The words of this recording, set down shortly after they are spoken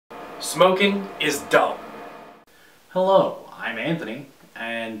Smoking is dumb. Hello, I'm Anthony,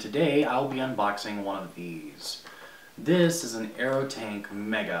 and today I'll be unboxing one of these. This is an Aerotank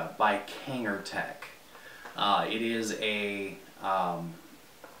Mega by KangerTech. It is a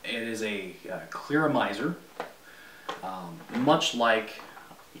clearomizer, much like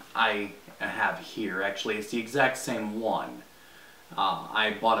I have here. Actually, it's the exact same one.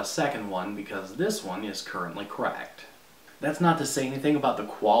 I bought a second one because this one is currently cracked. That's not to say anything about the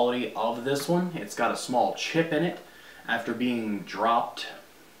quality of this one. It's got a small chip in it after being dropped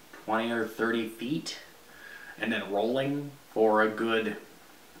 20 or 30 feet and then rolling for a good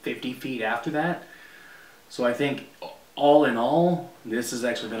 50 feet after that. So I think all in all, this has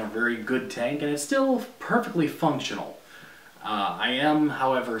actually been a very good tank, and it's still perfectly functional. I am,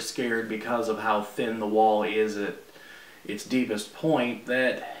 however, scared because of how thin the wall is at its deepest point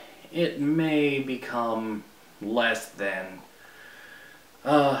that it may become less than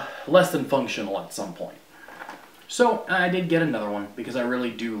functional at some point. So I did get another one because I really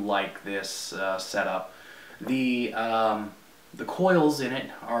do like this setup. The coils in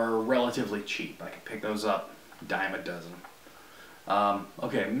it are relatively cheap. I can pick those up dime a dozen.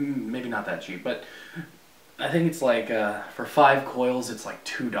 Okay, maybe not that cheap, but I think it's like for 5 coils it's like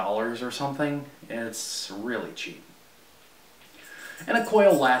 $2 or something. It's really cheap. And a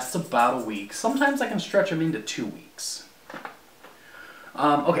coil lasts about a week. Sometimes I can stretch them into 2 weeks.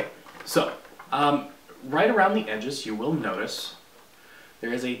 Okay, so right around the edges you will notice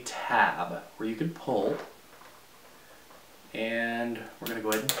there is a tab where you can pull, and we're going to go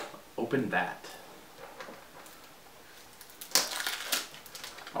ahead and open that.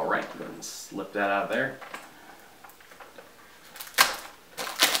 Alright, go ahead and slip that out of there.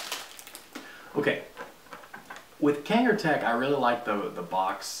 Okay. With KangerTech, I really like the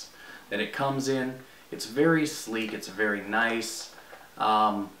box that it comes in. It's very sleek, it's very nice,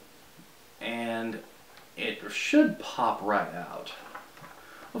 and it should pop right out.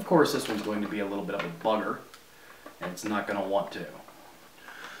 Of course, this one's going to be a little bit of a bugger, and it's not going to want to.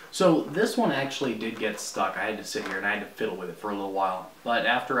 So this one actually did get stuck. I had to sit here and I had to fiddle with it for a little while. But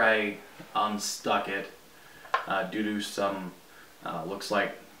after I unstuck it, due to some, looks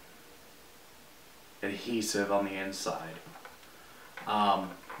like adhesive on the inside,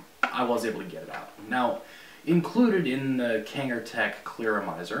 I was able to get it out. Now, included in the KangerTech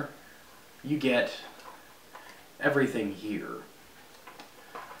Clearomizer, you get everything here,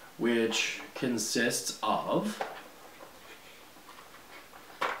 which consists of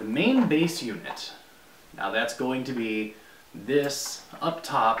the main base unit. Now that's going to be this up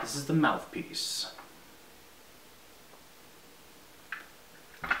top. This is the mouthpiece.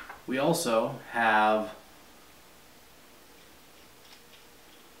 We also have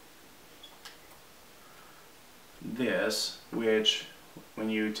this, which when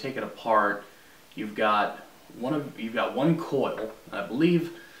you take it apart, you've got one coil. I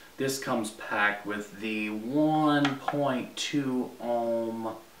believe this comes packed with the 1.2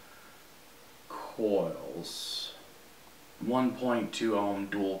 ohm coils. 1.2 ohm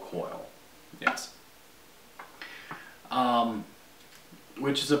dual coil. Yes.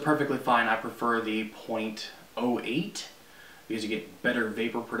 Which is a perfectly fine. I prefer the 0.08 because you get better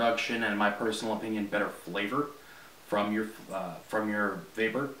vapor production and, in my personal opinion, better flavor from your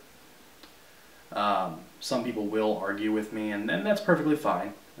vapor. Some people will argue with me, and that's perfectly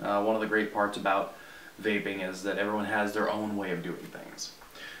fine. One of the great parts about vaping is that everyone has their own way of doing things.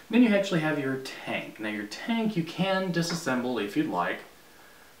 Then you actually have your tank. Now your tank you can disassemble if you'd like.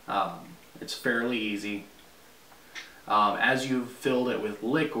 It's fairly easy. As you've filled it with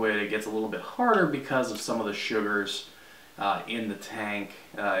liquid, it gets a little bit harder because of some of the sugars in the tank.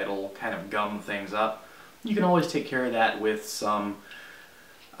 It'll kind of gum things up. You can always take care of that with some,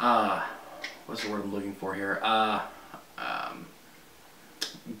 what's the word I'm looking for here?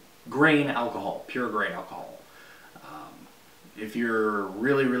 Grain alcohol, pure grain alcohol. If you're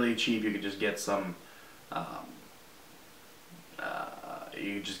really, really cheap, you could just get some,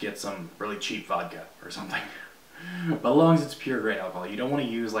 really cheap vodka or something. But as long as it's pure grain alcohol, you don't want to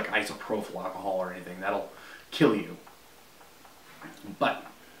use like isopropyl alcohol or anything. That'll kill you. But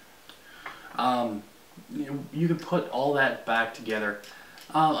you can put all that back together.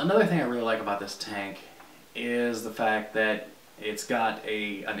 Another thing I really like about this tank is the fact that it's got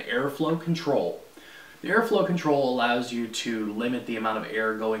an airflow control. The airflow control allows you to limit the amount of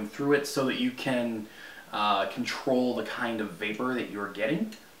air going through it so that you can control the kind of vapor that you're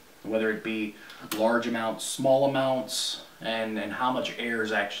getting, whether it be large amounts, small amounts, and how much air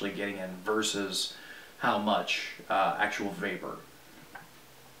is actually getting in versus how much actual vapor.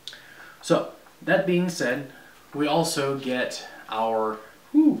 So, that being said, we also get our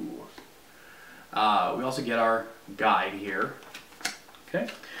also get our guide here. Okay.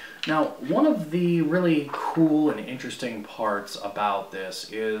 Now, one of the really cool and interesting parts about this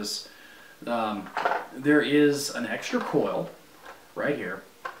is there is an extra coil right here.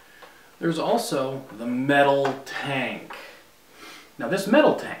 There's also the metal tank. Now, this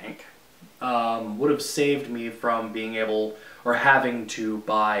metal tank would have saved me from being able or having to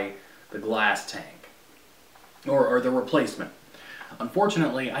buy the glass tank or the replacement.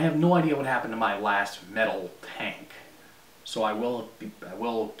 Unfortunately, I have no idea what happened to my last metal tank, so I will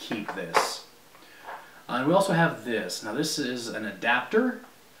keep this. And we also have this. Now, this is an adapter,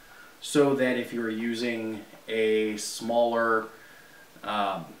 so that if you're using a smaller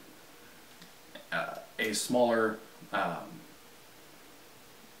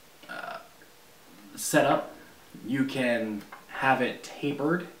setup, you can have it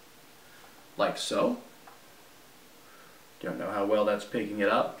tapered like so. Don't know how well that's picking it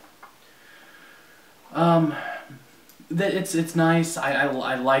up. It's nice.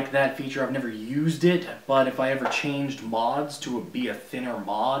 I like that feature. I've never used it, but if I ever changed mods to be a thinner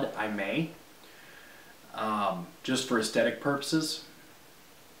mod, I may. Just for aesthetic purposes.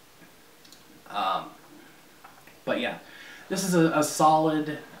 But yeah, this is a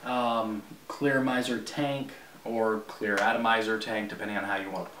solid clear miser tank or clear atomizer tank, depending on how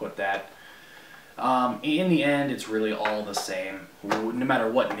you want to put that. In the end, it's really all the same, no matter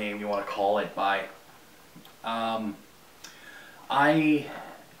what name you want to call it by. I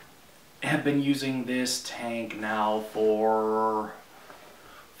have been using this tank now for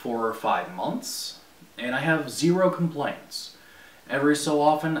 4 or 5 months, and I have 0 complaints. Every so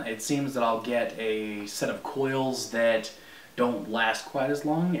often, it seems that I'll get a set of coils that don't last quite as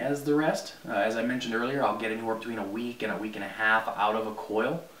long as the rest. As I mentioned earlier, I'll get anywhere between a week and a half out of a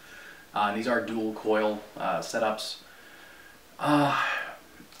coil. These are dual coil setups.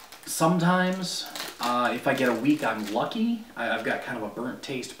 Sometimes, if I get a week, I'm lucky. I've got kind of a burnt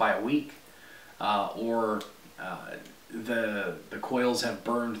taste by a week, or the coils have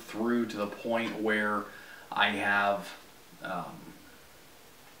burned through to the point where I have,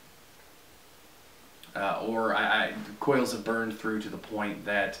 the coils have burned through to the point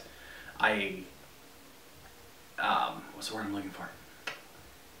that what's the word I'm looking for?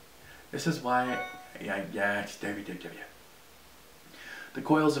 This is why, it's WWW. The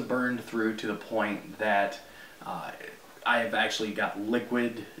coils have burned through to the point that I have actually got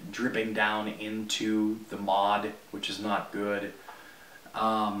liquid dripping down into the mod, which is not good.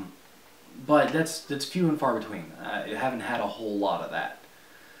 But that's few and far between. I haven't had a whole lot of that.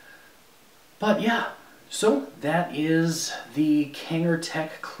 But yeah, so that is the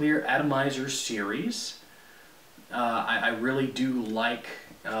KangerTech Clear Atomizer series. I really do like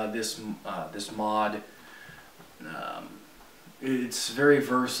this mod. It's very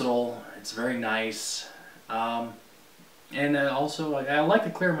versatile. It's very nice. And also, I like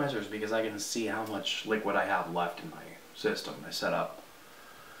the clear misers because I can see how much liquid I have left in my system, my setup.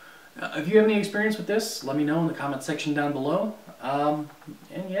 If you have any experience with this, let me know in the comment section down below.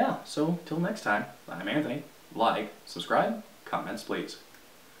 And yeah, so till next time, I'm Anthony. Like, subscribe, comments please.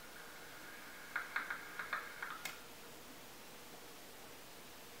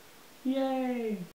 Yay!